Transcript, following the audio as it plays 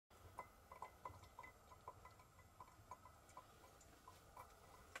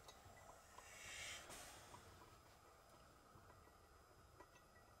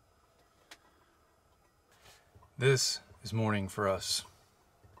This is morning for us.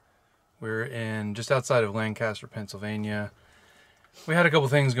 We're in just outside of Lancaster, Pennsylvania. We had a couple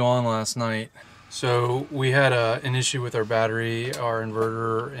things go on last night. So we had an issue with our battery, our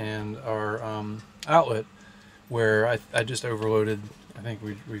inverter, and our outlet where I just overloaded. I think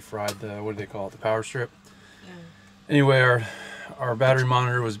we fried the, what do they call it, the power strip. Yeah. Anyway, our battery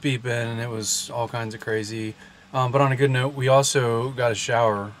monitor was beeping and it was all kinds of crazy. But on a good note, we also got a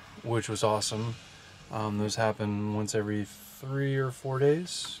shower, which was awesome. Those happen once every 3 or 4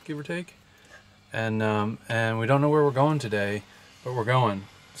 days, give or take. And we don't know where we're going today, but we're going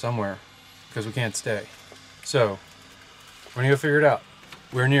somewhere because we can't stay. So we're gonna go figure it out.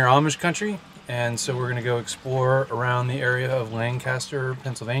 We're near Amish country, and so we're gonna go explore around the area of Lancaster,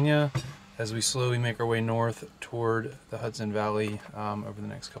 Pennsylvania, as we slowly make our way north toward the Hudson Valley over the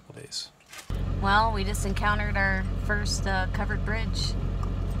next couple days. Well, we just encountered our first covered bridge.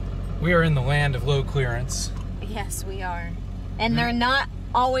 We are in the land of low clearance. Yes, we are. And they're not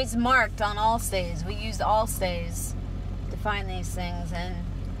always marked on all stays. We used all stays to find these things, and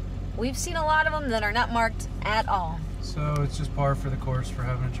we've seen a lot of them that are not marked at all. So it's just par for the course for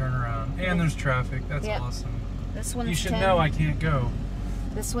having to turn around. And there's traffic. That's awesome. This one's You should know I can't go.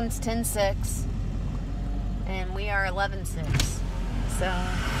 This one's 10-6, and we are 11-6.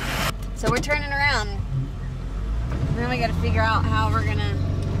 So we're turning around. Then we got to figure out how we're gonna.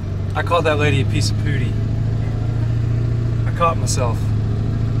 I called that lady a piece of pootie. I caught myself.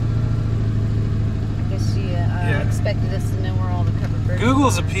 I guess she expected us to know where all the covered bridges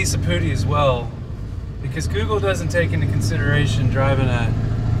Google's a piece of pootie as well, because Google doesn't take into consideration driving a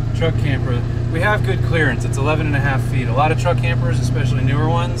truck camper. We have good clearance. It's 11.5 feet. A lot of truck campers, especially newer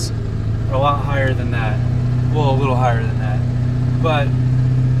ones, are a lot higher than that. Well, a little higher than that. But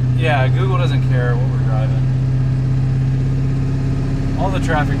yeah, Google doesn't care what we're driving. All the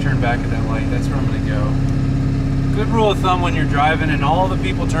traffic turned back at that light. That's where I'm going to go. Good rule of thumb when you're driving and all the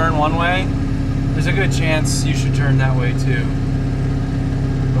people turn one way, there's a good chance you should turn that way too.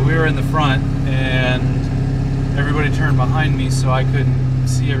 But we were in the front and everybody turned behind me, so I couldn't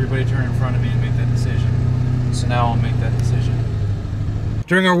see everybody turn in front of me and make that decision. So now I'll make that decision.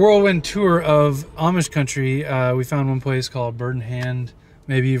 During our whirlwind tour of Amish country, we found one place called Bird in Hand.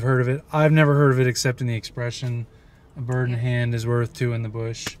 Maybe you've heard of it. I've never heard of it except in the expression, a bird in hand is worth two in the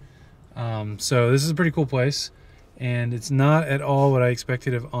bush. So this is a pretty cool place, and it's not at all what I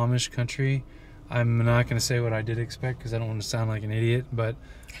expected of Amish country. I'm not going to say what I did expect because I don't want to sound like an idiot, but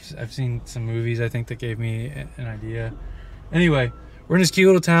I've seen some movies I think that gave me an idea. Anyway, we're in this cute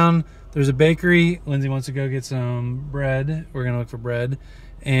little town. There's a bakery. Lindsay wants to go get some bread. We're going to look for bread.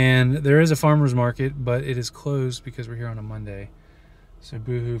 And there is a farmer's market, but it is closed because we're here on a Monday. So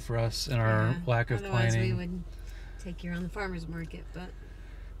boo-hoo for us and our lack of planning. Otherwise we would take you around the farmer's market,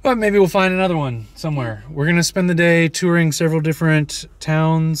 but maybe we'll find another one somewhere. We're gonna spend the day touring several different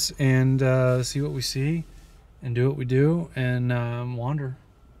towns and see what we see and do what we do and wander.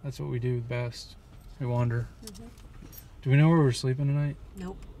 That's what we do best. We wander. Do we know where we're sleeping tonight?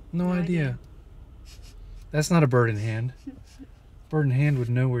 Nope. No idea. That's not a bird in hand. Bird in hand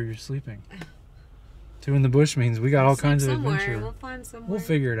would know where you're sleeping. Two in the bush means we got all kinds of adventure. We'll find somewhere. We'll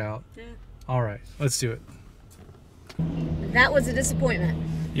figure it out. Yeah. All right, let's do it. That was a disappointment.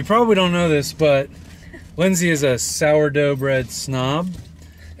 You probably don't know this, but Lindsay is a sourdough bread snob.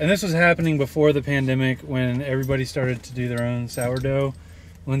 And this was happening before the pandemic when everybody started to do their own sourdough.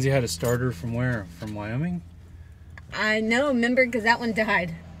 Lindsay had a starter from where? From Wyoming? I know, remember, because that one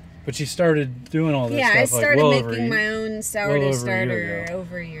died. But she started doing all this stuff. Yeah, I started like making my own sourdough starter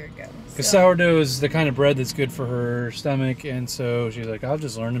over a year ago. Because sourdough is the kind of bread that's good for her stomach, and so she's like, I'll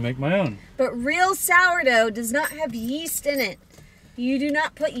just learn to make my own. But real sourdough does not have yeast in it. You do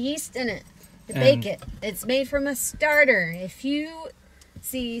not put yeast in it to bake it. It's made from a starter. If you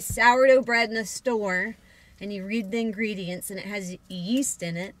see sourdough bread in a store and you read the ingredients and it has yeast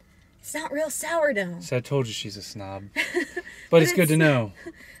in it, it's not real sourdough. So I told you she's a snob. But it's good to know.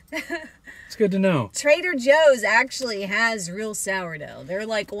 It's good to know. Trader Joe's actually has real sourdough. They're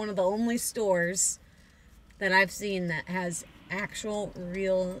like one of the only stores that I've seen that has actual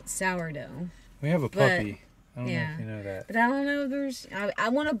real sourdough. We have a puppy. I don't know if you know that. But I don't know if there's... I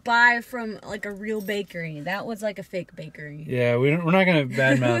want to buy from like a real bakery. That was like a fake bakery. Yeah, we're not going to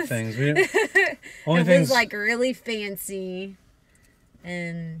badmouth things. It was like really fancy.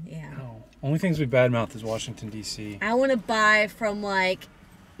 And No. Only things we badmouth is Washington, D.C. I want to buy from like...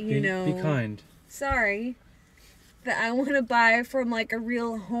 You know, be kind. Sorry, but I want to buy from like a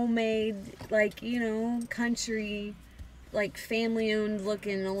real homemade, like, you know, country, like family-owned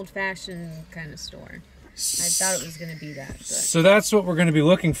looking, old-fashioned kind of store. I thought it was going to be that. But. So that's what we're going to be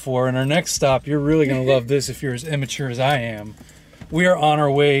looking for. And our next stop, you're really going to love this if you're as immature as I am. We are on our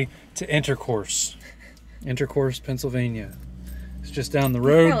way to Intercourse. Intercourse, Pennsylvania. It's just down the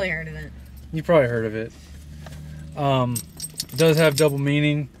road. You probably heard of it. You probably heard of it. It does have double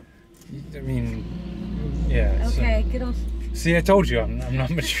meaning. I mean, yeah. Okay, get on. See, I told you I'm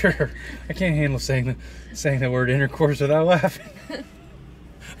not mature. I can't handle saying the word intercourse without laughing.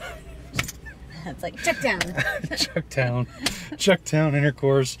 It's like Chucktown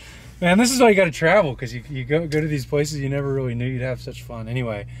Intercourse. Man, this is why you got to travel, because you go to these places you never really knew you'd have such fun.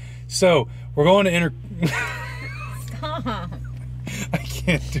 Anyway, so we're going to Stop. I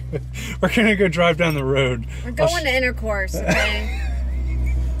can't do it. We're gonna go drive down the road. We're going to Intercourse, okay?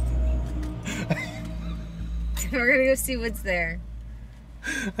 We're gonna go see what's there.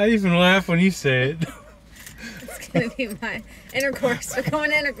 I even laugh when you say it. It's gonna be my Intercourse. We're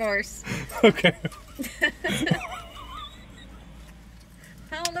going to Intercourse. Okay.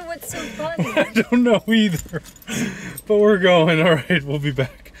 I don't know what's so funny. I don't know either. But we're going. All right, we'll be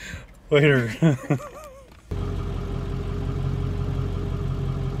back later. This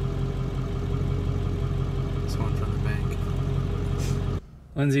one from the bank.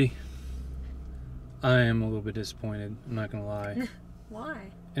 Lindsay, I am a little bit disappointed. I'm not gonna lie.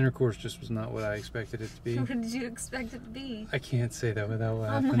 Why? Intercourse just was not what I expected it to be. What did you expect it to be? I can't say that without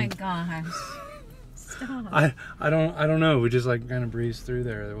laughing. Oh my gosh. Stop. I don't know. We just like kind of breezed through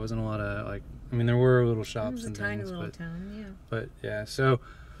there. There wasn't a lot of like. I mean, there were little shops and tiny things, little but town, yeah. But yeah. So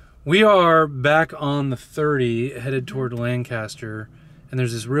we are back on the 30, headed toward Lancaster, and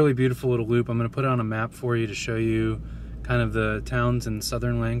there's this really beautiful little loop. I'm going to put it on a map for you to show you kind of the towns in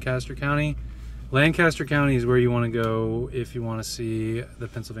southern Lancaster County. Lancaster County is where you want to go if you want to see the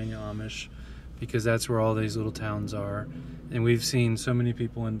Pennsylvania Amish, because that's where all these little towns are. And we've seen so many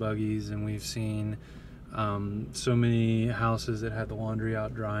people in buggies, and we've seen so many houses that had the laundry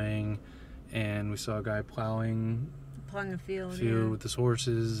out drying, and we saw a guy plowing a field yeah. with his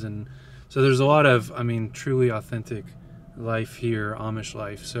horses. And so there's a lot of, I mean, truly authentic life here, Amish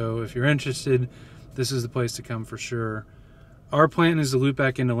life. So if you're interested, this is the place to come for sure. Our plan is to loop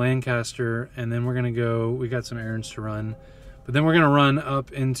back into Lancaster, and then we're going to go, we got some errands to run, but then we're going to run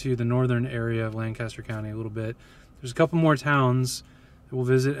up into the northern area of Lancaster County a little bit. There's a couple more towns that we'll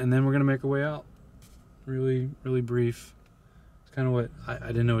visit, and then we're going to make our way out. Really, really brief. It's kind of what, I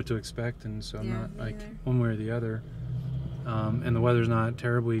didn't know what to expect, and so I'm not like one way or the other. And the weather's not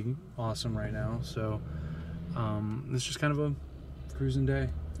terribly awesome right now, so it's just kind of a cruising day.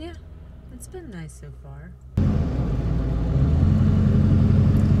 Yeah, it's been nice so far.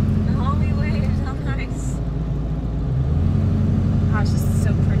 How nice. Gosh, this is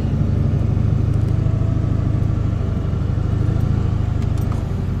so pretty.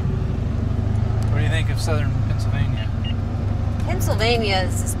 What do you think of southern Pennsylvania? Pennsylvania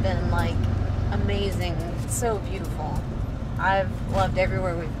has just been like amazing. It's so beautiful. I've loved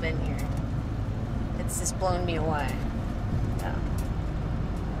everywhere we've been here. It's just blown me away. Yeah.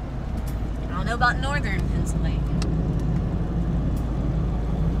 I don't know about northern Pennsylvania.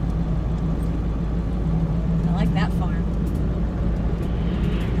 I like that farm.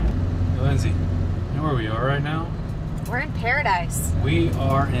 Hey, Lindsay, you know where we are right now? We're in paradise. We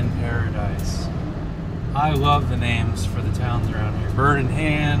are in paradise. I love the names for the towns around here. Bird in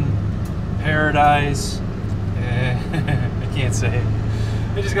Hand, Paradise. I can't say it.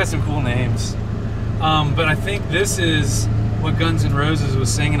 They just got some cool names. But I think this is what Guns N' Roses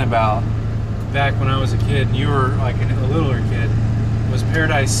was singing about back when I was a kid, and you were like a littler kid. It was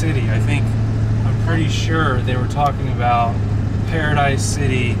Paradise City. I'm pretty sure they were talking about Paradise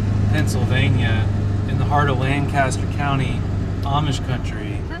City, Pennsylvania, in the heart of Lancaster County, Amish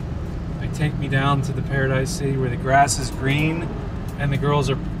country. They take me down to the Paradise City where the grass is green and the girls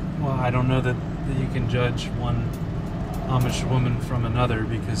are, well, I don't know that you can judge one Amish woman from another,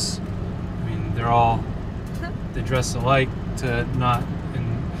 because, I mean, they dress alike to not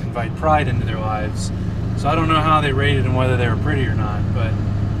invite pride into their lives. So I don't know how they rated and whether they were pretty or not, but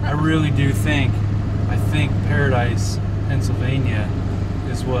I really do think Paradise, Pennsylvania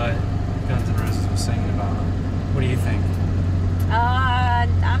is what Guns N' Roses was singing about. What do you think?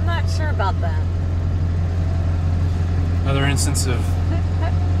 I'm not sure about that. Another instance of,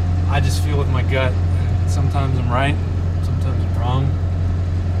 I just feel with my gut. Sometimes I'm right, sometimes I'm wrong.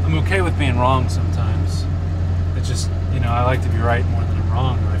 I'm okay with being wrong sometimes. It's just, I like to be right more than I'm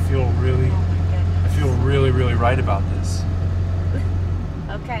wrong. I feel really, really right about this.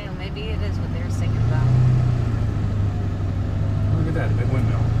 Okay, well, maybe it is what they were singing about. Look at that, a big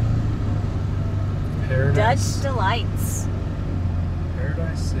windmill. Paradise. Dutch Delights.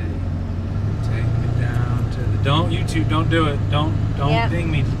 Paradise City. Take me down to the... Don't, YouTube, don't do it. Don't Yep.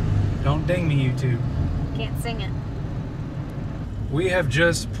 ding me. Don't ding me, YouTube. Can't sing it. We have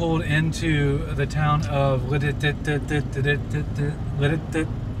just pulled into the town of Lititz.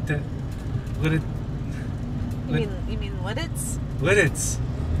 You mean Lititz? Lititz.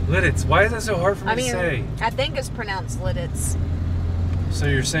 Why is that so hard for me I mean, to say? I think it's pronounced Lititz. So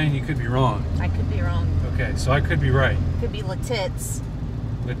you're saying you could be wrong? I could be wrong. Okay, so I could be right. Could be Lititz.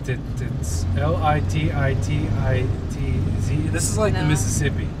 Lititz. Lititz. This is like the No.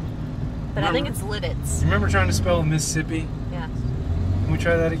 Mississippi. But I think it's Lititz. Remember trying to spell Mississippi? Yeah. Can we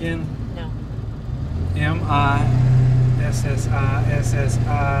try that again? No. Mississippi.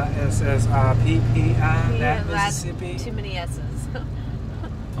 That That's Mississippi. too many S's.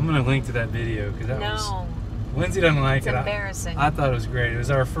 I'm gonna link to that video because that was. No. Lindsay doesn't like It's it. embarrassing. I thought it was great. It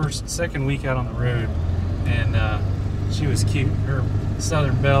was our second week out on the road, and she was cute. Her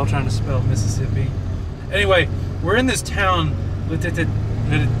Southern Belle trying to spell Mississippi. Anyway, we're in this town,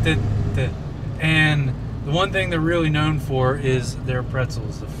 and the one thing they're really known for is their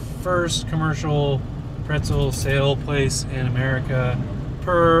pretzels. The first commercial pretzel sale place in America,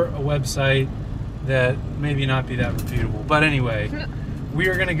 per a website that maybe not be that reputable. But anyway, we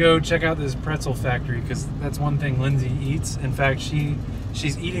are gonna go check out this pretzel factory because that's one thing Lindsay eats. In fact,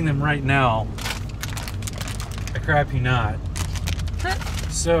 she's eating them right now. I crap you not.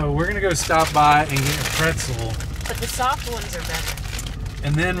 So we're gonna go stop by and get a pretzel. But the soft ones are better.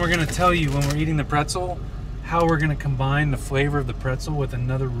 And then we're gonna tell you when we're eating the pretzel how we're gonna combine the flavor of the pretzel with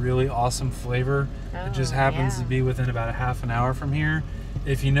another really awesome flavor that just happens to be within about a half an hour from here.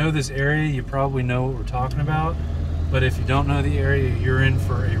 If you know this area, you probably know what we're talking about. But if you don't know the area, you're in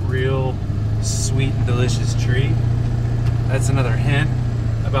for a real sweet and delicious treat. That's another hint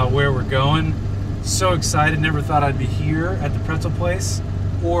about where we're going. So excited, never thought I'd be here at the pretzel place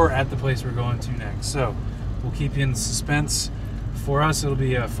or at the place we're going to next. So we'll keep you in suspense. For us, it'll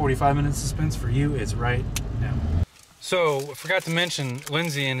be a 45-minute suspense. For you, it's right now. So I forgot to mention,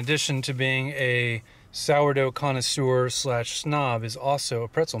 Lindsay, in addition to being a sourdough connoisseur / snob, is also a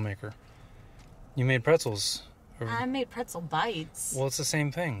pretzel maker. You made pretzels. I made pretzel bites. Well, it's the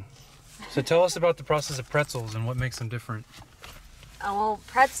same thing. So tell us about the process of pretzels and what makes them different. Oh, well,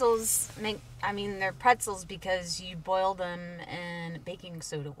 pretzels they're pretzels because you boil them in baking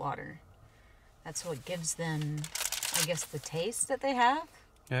soda water. That's what gives them, I guess, the taste that they have.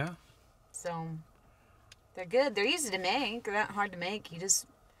 Yeah? So, they're good. They're easy to make. They're not hard to make.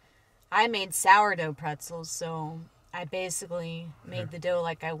 I made sourdough pretzels, so I basically made the dough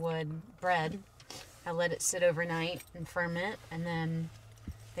like I would bread. I let it sit overnight and ferment, and then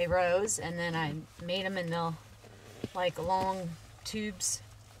they rose, and then I made them into like long tubes,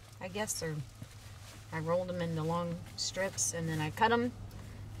 I guess, or I rolled them into long strips, and then I cut them,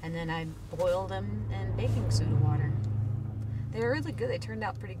 and then I boiled them in baking soda water. They were really good. They turned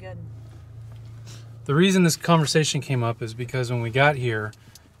out pretty good. The reason this conversation came up is because when we got here,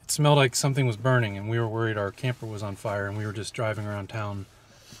 it smelled like something was burning, and we were worried our camper was on fire, and we were just driving around town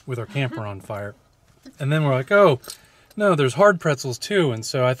with our camper on fire. And then we're like, oh, no, there's hard pretzels too. And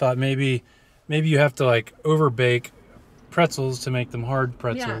so I thought maybe you have to like overbake pretzels to make them hard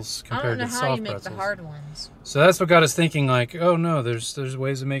pretzels compared to soft pretzels. I don't know how you make the hard ones. So that's what got us thinking, like, oh no, there's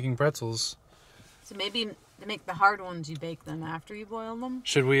ways of making pretzels. So maybe to make the hard ones, you bake them after you boil them?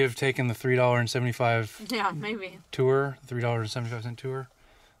 Should we have taken the $3.75 yeah, maybe. tour, $3.75 tour?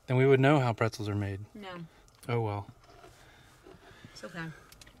 Then we would know how pretzels are made. No. Oh well. It's okay.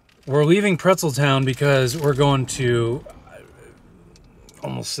 We're leaving Pretzel Town because we're going to,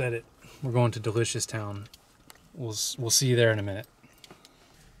 almost said it, we're going to Delicious Town. We'll see you there in a minute.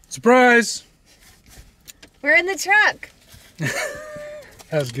 Surprise! We're in the truck.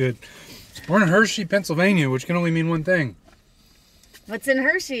 That's good. We're in Hershey, Pennsylvania, which can only mean one thing. What's in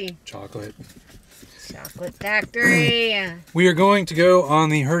Hershey? Chocolate. Chocolate factory. We are going to go on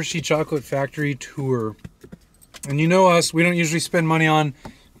the Hershey Chocolate Factory tour. And you know us, we don't usually spend money on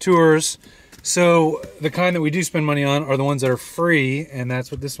tours. So the kind that we do spend money on are the ones that are free, and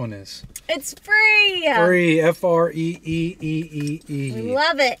that's what this one is. It's free. Free. F-R-E-E-E-E-E. We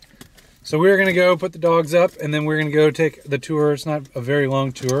love it. So we're going to go put the dogs up, and then we're going to go take the tour. It's not a very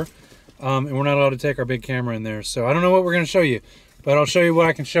long tour, and we're not allowed to take our big camera in there. So I don't know what we're going to show you, but I'll show you what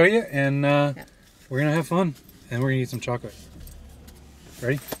I can show you, and we're going to have fun, and we're going to eat some chocolate.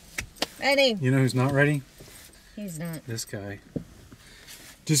 Ready? Ready. You know who's not ready? He's not. This guy.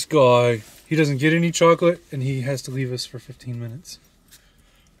 This guy. He doesn't get any chocolate, and he has to leave us for 15 minutes.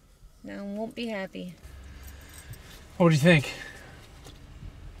 No, won't be happy. What do you think?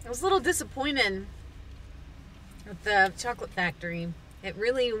 I was a little disappointed with the chocolate factory. It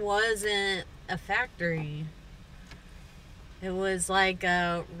really wasn't a factory. It was like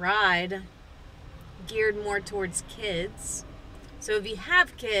a ride geared more towards kids. So if you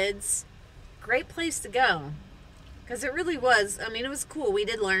have kids, great place to go. Because it really was. I mean, it was cool. We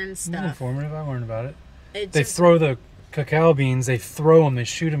did learn stuff. It was informative. I learned about it. They throw the cacao beans. They throw them. They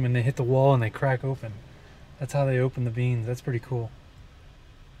shoot them, and they hit the wall, and they crack open. That's how they open the beans. That's pretty cool.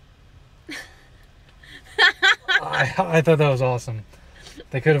 I thought that was awesome.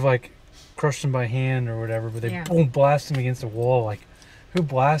 They could have like crushed them by hand or whatever, but they boom, blast them against a wall. Like, who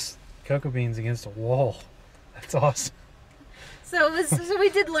blasts cocoa beans against a wall? That's awesome. So we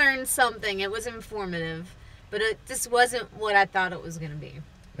did learn something. It was informative, but it just wasn't what I thought it was going to be.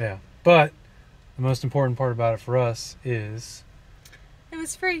 Yeah, but the most important part about it for us is it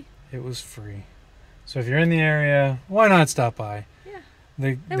was free. It was free. So if you're in the area, why not stop by?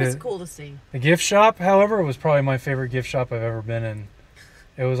 It was cool to see. The gift shop, however, was probably my favorite gift shop I've ever been in.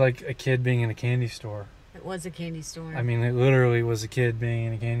 It was like a kid being in a candy store. It was a candy store. I mean, it literally was a kid being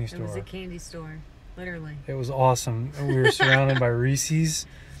in a candy store. It was a candy store, literally. It was awesome. We were surrounded by Reese's,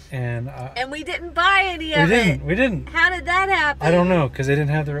 and we didn't buy any of it. We didn't. How did that happen? I don't know, because they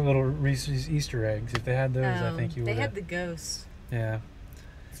didn't have their little Reese's Easter eggs. If they had those, I think you would. They had the ghosts. Yeah.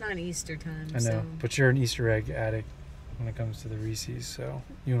 It's not Easter time. I know, so. but you're an Easter egg addict when it comes to the Reese's, so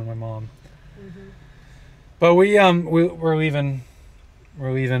you and my mom. Mm-hmm. But we're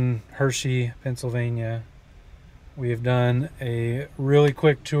leaving Hershey, Pennsylvania. We have done a really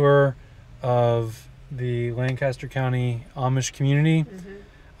quick tour of the Lancaster County Amish community.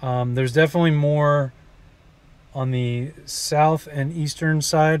 Mm-hmm. There's definitely more on the south and eastern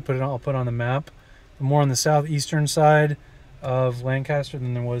side. I'll put it on the map. More on the southeastern side of Lancaster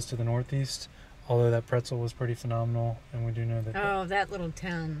than there was to the northeast. Although that pretzel was pretty phenomenal, and we do know that. Oh, that little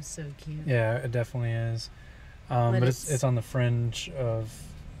town was so cute. Yeah, it definitely is. But it's on the fringe of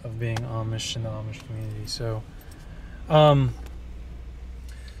being Amish in the Amish community. So, so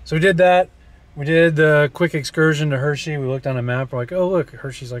we did that. We did the quick excursion to Hershey. We looked on a map. We're like, oh look,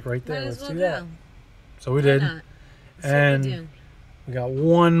 Hershey's like right there. Let's do that. So we did. And we got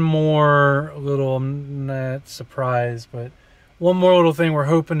one more little, not surprise, but one more little thing we're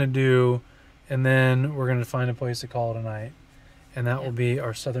hoping to do. And then we're going to find a place to call it a night. And that will be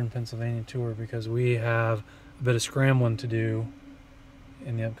our southern Pennsylvania tour, because we have a bit of scrambling to do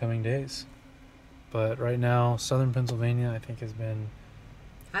in the upcoming days. But right now, southern Pennsylvania, I think, has been...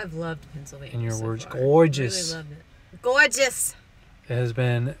 I've loved Pennsylvania. In your so words, far. gorgeous. I really loved it. Gorgeous! It has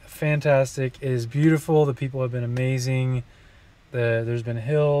been fantastic. It is beautiful. The people have been amazing. There's been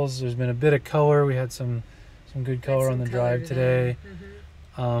hills. There's been a bit of color. We had some good color on the drive today. Mm-hmm.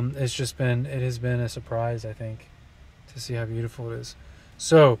 It has been a surprise, I think, to see how beautiful it is.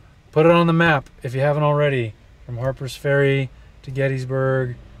 So put it on the map if you haven't already. From Harper's Ferry to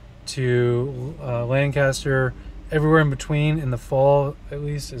Gettysburg to Lancaster, everywhere in between in the fall at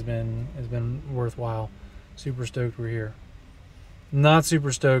least has been worthwhile. Super stoked we're here. Not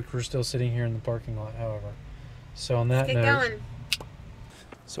super stoked we're still sitting here in the parking lot, however. So on that note, going.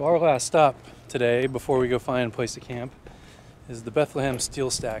 So our last stop today before we go find a place to camp is the Bethlehem Steel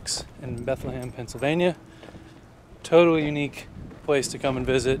Stacks in Bethlehem, Pennsylvania. Totally unique place to come and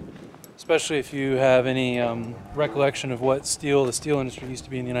visit, especially if you have any recollection of what the steel industry used to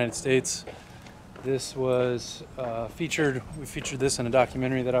be in the United States. This was featured. We featured this in a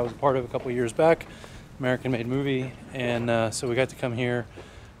documentary that I was a part of a couple of years back, American-made movie, and so we got to come here,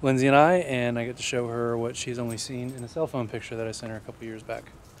 Lindsay and I get to show her what she's only seen in a cell phone picture that I sent her a couple of years back.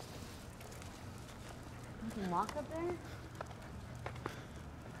 You can walk up there?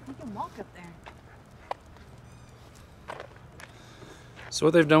 You can walk up there. So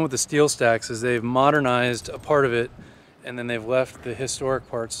what they've done with the steel stacks is they've modernized a part of it, and then they've left the historic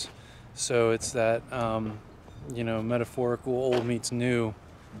parts. So it's that, metaphorical old meets new,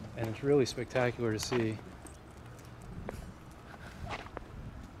 and it's really spectacular to see.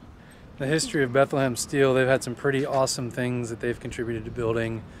 The history of Bethlehem Steel, they've had some pretty awesome things that they've contributed to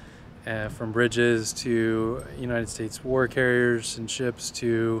building, from bridges to United States war carriers and ships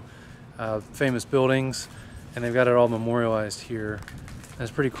to famous buildings, and they've got it all memorialized here. And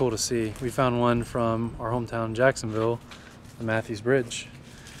it's pretty cool to see. We found one from our hometown Jacksonville, the Matthews Bridge,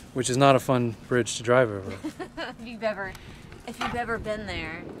 which is not a fun bridge to drive over. If you've ever been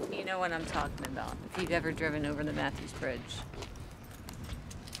there, you know what I'm talking about. If you've ever driven over the Matthews Bridge.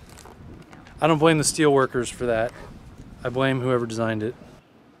 I don't blame the steel workers for that. I blame whoever designed it.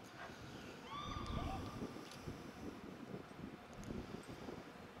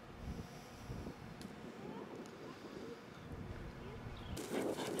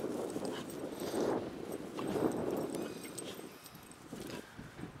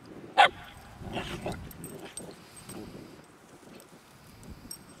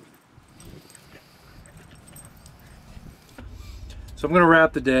 So I'm going to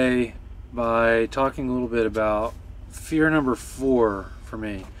wrap the day by talking a little bit about fear number 4 for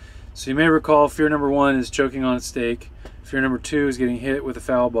me. So you may recall fear number 1 is choking on a steak. Fear number 2 is getting hit with a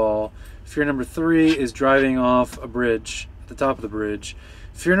foul ball. Fear number 3 is driving off a bridge, at the top of the bridge.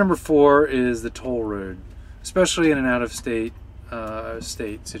 Fear number 4 is the toll road, especially in an out-of-state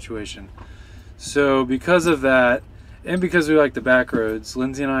state situation. So because of that, and because we like the back roads,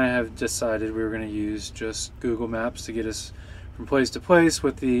 Lindsay and I have decided we were going to use just Google Maps to get us from place to place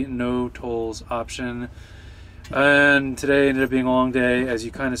with the no tolls option. And today ended up being a long day, as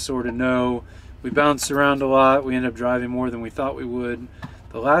you kind of sort of know. We bounced around a lot. We ended up driving more than we thought we would.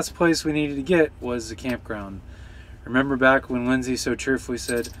 The last place we needed to get was the campground. Remember back when Lindsay so cheerfully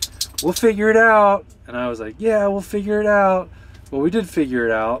said, "We'll figure it out," and I was like, "Yeah, we'll figure it out." Well, we did figure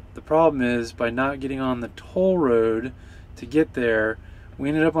it out. The problem is, by not getting on the toll road to get there, we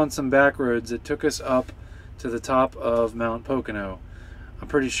ended up on some back roads that took us up to the top of Mount Pocono. I'm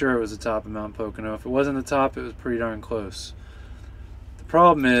pretty sure it was the top of Mount Pocono. If it wasn't the top, it was pretty darn close. The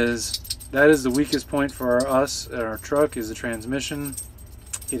problem is, that is the weakest point for us and our truck, is the transmission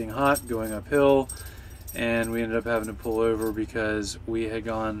getting hot, going uphill, and we ended up having to pull over because we had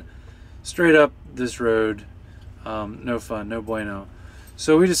gone straight up this road. No fun, no bueno.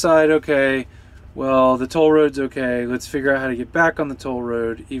 So we decided, okay, well, the toll road's okay, let's figure out how to get back on the toll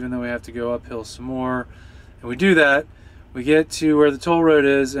road, even though we have to go uphill some more. And we do that. We get to where the toll road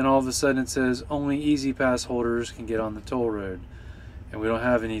is, and all of a sudden it says only Easy Pass holders can get on the toll road. And we don't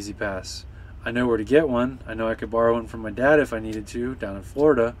have an Easy Pass. I know where to get one. I know I could borrow one from my dad if I needed to down in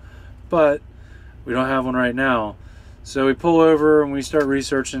Florida, but we don't have one right now. So we pull over and we start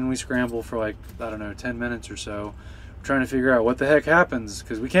researching. We scramble for like, I don't know, 10 minutes or so. We're trying to figure out what the heck happens,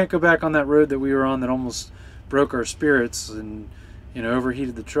 because we can't go back on that road that we were on that almost broke our spirits and, you know,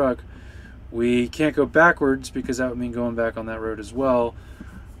 overheated the truck. We can't go backwards because that would mean going back on that road as well.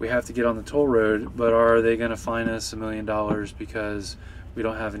 We have to get on the toll road, but are they going to fine us $1 million because we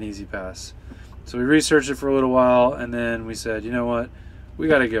don't have an Easy Pass? So we researched it for a little while, and then we said, you know what, we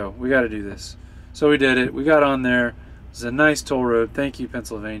got to go. We got to do this. So we did it. We got on there. It was a nice toll road. Thank you,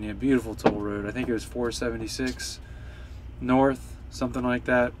 Pennsylvania. Beautiful toll road. I think it was 476 north, something like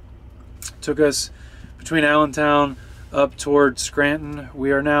that. Took us between Allentown up towards Scranton.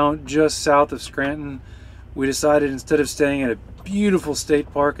 We are now just south of Scranton. We decided, instead of staying at a beautiful state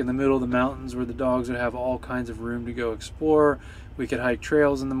park in the middle of the mountains where the dogs would have all kinds of room to go explore, we could hike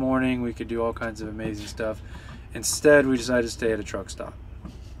trails in the morning, we could do all kinds of amazing stuff. Instead, we decided to stay at a truck stop,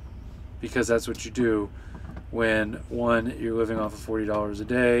 because that's what you do when, 1, you're living off of $40 a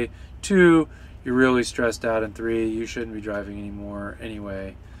day, 2, you're really stressed out, and 3, you shouldn't be driving anymore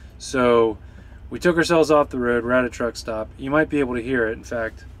anyway. So we took ourselves off the road. We're at a truck stop. You might be able to hear it. In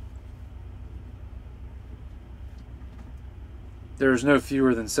fact, there's no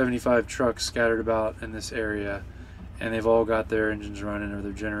fewer than 75 trucks scattered about in this area, and they've all got their engines running or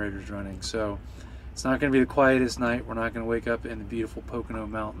their generators running. So it's not going to be the quietest night. We're not going to wake up in the beautiful Pocono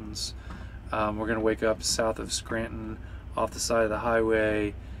Mountains. We're going to wake up south of Scranton, off the side of the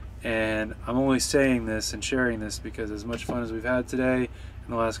highway. And I'm only saying this and sharing this because, as much fun as we've had today in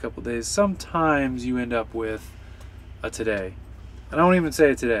the last couple of days, sometimes you end up with a today. I don't even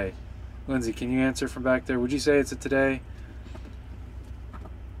say a today. Lindsay, can you answer from back there? Would you say it's a today?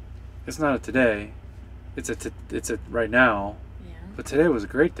 It's not a today. It's a right now. Yeah. But today was a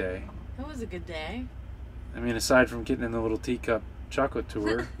great day. That was a good day. I mean, aside from getting in the little teacup chocolate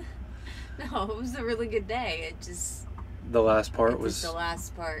tour. No, it was a really good day. It just... The last part was... The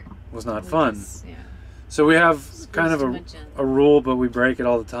last part. Was not fun. Yeah. So we have kind of a rule, but we break it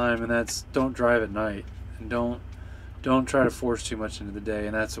all the time, and that's don't drive at night. And don't try to force too much into the day,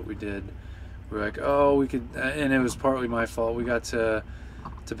 and that's what we did. We were like, oh, we could... And it was partly my fault. We got to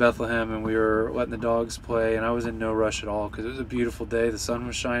Bethlehem, and we were letting the dogs play, and I was in no rush at all because it was a beautiful day. The sun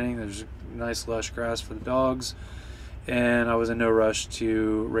was shining. There's nice lush grass for the dogs, and I was in no rush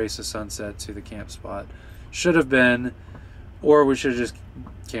to race the sunset to the camp spot. Should have been, or we should have just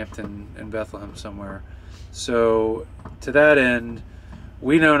camped in Bethlehem somewhere. So to that end,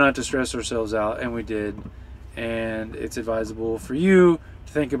 we know not to stress ourselves out, and we did. And it's advisable for you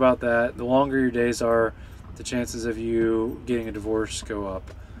to think about that. The longer your days are, the chances of you getting a divorce go up.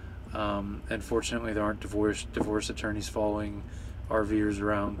 And fortunately, there aren't divorce attorneys following RVers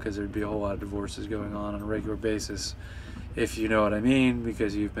around, because there'd be a whole lot of divorces going on a regular basis, if you know what I mean,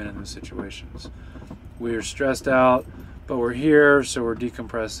 because you've been in those situations. We're stressed out, but we're here, so we're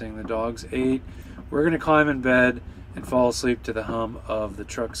decompressing. The dogs ate. We're going to climb in bed and fall asleep to the hum of the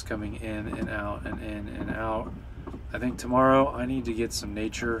trucks coming in and out and in and out. I think tomorrow I need to get some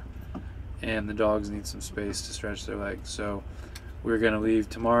nature, and the dogs need some space to stretch their legs. So We're going to leave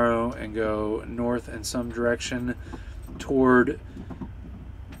tomorrow and go north in some direction toward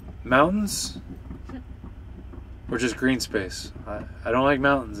mountains or just green space. I don't like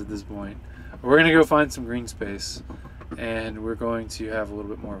mountains at this point. We're going to go find some green space, and we're going to have a little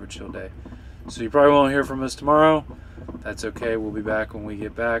bit more of a chill day. So you probably won't hear from us tomorrow. That's okay. We'll be back when we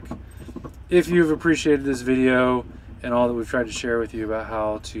get back. If you've appreciated this video and all that we've tried to share with you about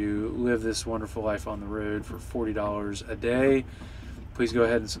how to live this wonderful life on the road for $40 a day, please go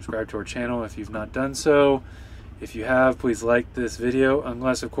ahead and subscribe to our channel if you've not done so. If you have, please like this video,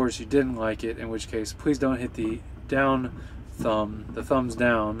 unless of course you didn't like it, in which case please don't hit the thumbs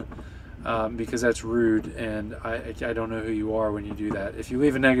down, because that's rude, and I don't know who you are when you do that. If you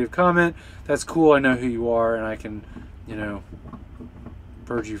leave a negative comment, that's cool. I know who you are, and I can, you know,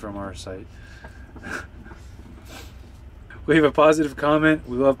 purge you from our site. Leave a positive comment.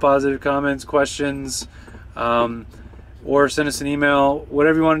 We love positive comments, questions, or send us an email.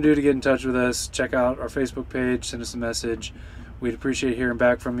 Whatever you want to do to get in touch with us. Check out our Facebook page. Send us a message. We'd appreciate hearing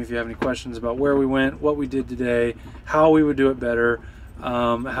back from you if you have any questions about where we went, what we did today, how we would do it better,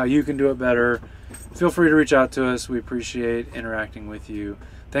 how you can do it better. Feel free to reach out to us. We appreciate interacting with you.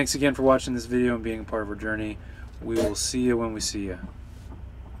 Thanks again for watching this video and being a part of our journey. We will see you when we see you.